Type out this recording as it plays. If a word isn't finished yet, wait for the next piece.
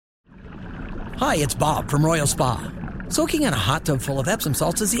Hi, it's Bob from Royal Spa. Soaking in a hot tub full of Epsom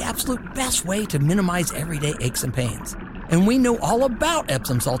salts is the absolute best way to minimize everyday aches and pains. And we know all about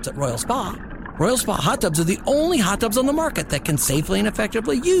Epsom salts at Royal Spa. Royal Spa hot tubs are the only hot tubs on the market that can safely and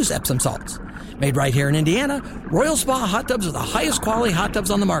effectively use Epsom salts. Made right here in Indiana, Royal Spa hot tubs are the highest quality hot tubs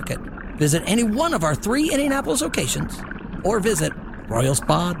on the market. Visit any one of our 3 Indianapolis locations or visit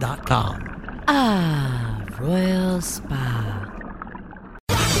royalspa.com. Ah, Royal Spa.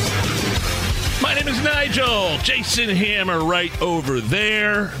 My name is Nigel. Jason Hammer right over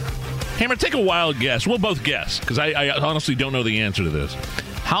there. Hammer, take a wild guess. We'll both guess, because I honestly don't know the answer to this.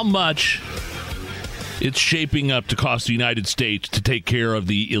 How much it's shaping up to cost the United States to take care of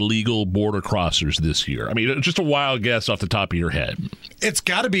the illegal border crossers this year? I mean, just a wild guess off the top of your head. It's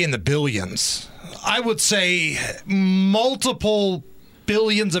got to be in the billions. I would say multiple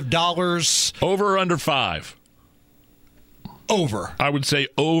billions of dollars. Over or under 5? Over. I would say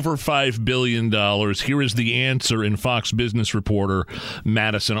over $5 billion. Here is the answer in Fox Business reporter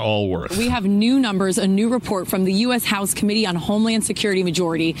Madison Allworth. We have new numbers, a new report from the U.S. House Committee on Homeland Security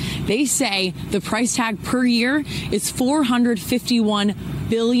Majority. They say the price tag per year is $451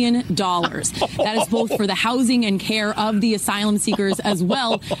 billion. That is both for the housing and care of the asylum seekers as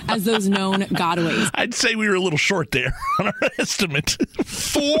well as those known gotaways. I'd say we were a little short there on our estimate.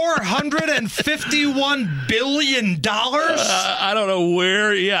 $451 billion? I don't know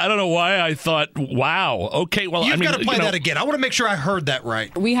where. Yeah, I don't know why I thought, wow. Okay, well, You've got to play that again. I want to make sure I heard that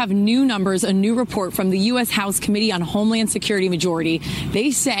right. We have new numbers, a new report from the U.S. House Committee on Homeland Security Majority.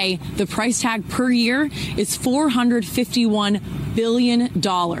 They say the price tag per year is $451 billion.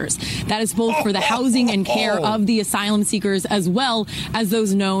 That is both for the housing and care of the asylum seekers as well as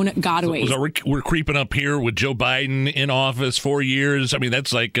those known gotaways. So we're creeping up here with Joe Biden in office 4 years. I mean,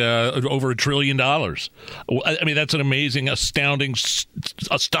 that's like over $1 trillion. I mean, that's an amazing, astounding,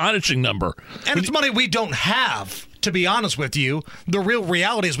 astonishing number. And it's money we don't have, to be honest with you. The real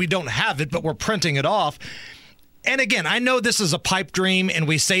reality is we don't have it, but we're printing it off. And again, I know this is a pipe dream, and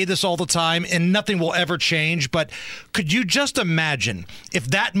we say this all the time, and nothing will ever change, but could you just imagine if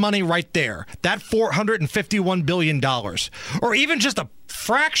that money right there, that $451 billion, or even just a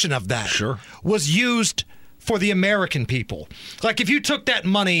fraction of that, was used for the American people? Like if you took that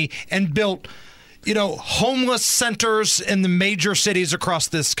money and built, homeless centers in the major cities across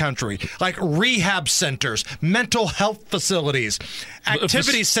this country, like rehab centers, mental health facilities,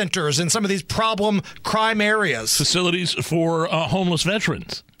 activity centers in some of these problem crime areas. Facilities for homeless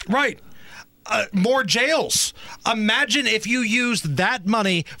veterans. Right. More jails. Imagine if you used that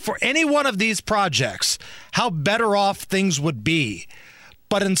money for any one of these projects, how better off things would be.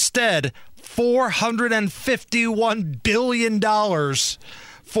 But instead, $451 billion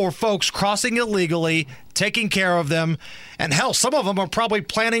for folks crossing illegally, taking care of them, and hell, some of them are probably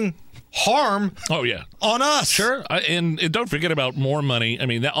planning harm on us. Sure. And don't forget about more money. I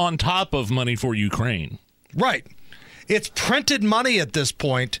mean, on top of money for Ukraine. Right. It's printed money at this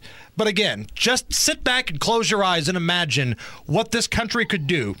point. But again, just sit back and close your eyes and imagine what this country could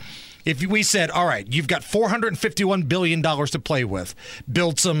do if we said, all right, you've got $451 billion to play with.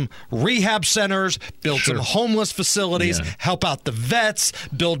 Build some rehab centers, build some homeless facilities, help out the vets,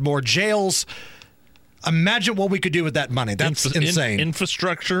 build more jails. Imagine what we could do with that money. That's insane.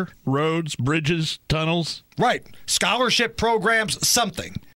 Infrastructure, roads, bridges, tunnels. Right. Scholarship programs, something.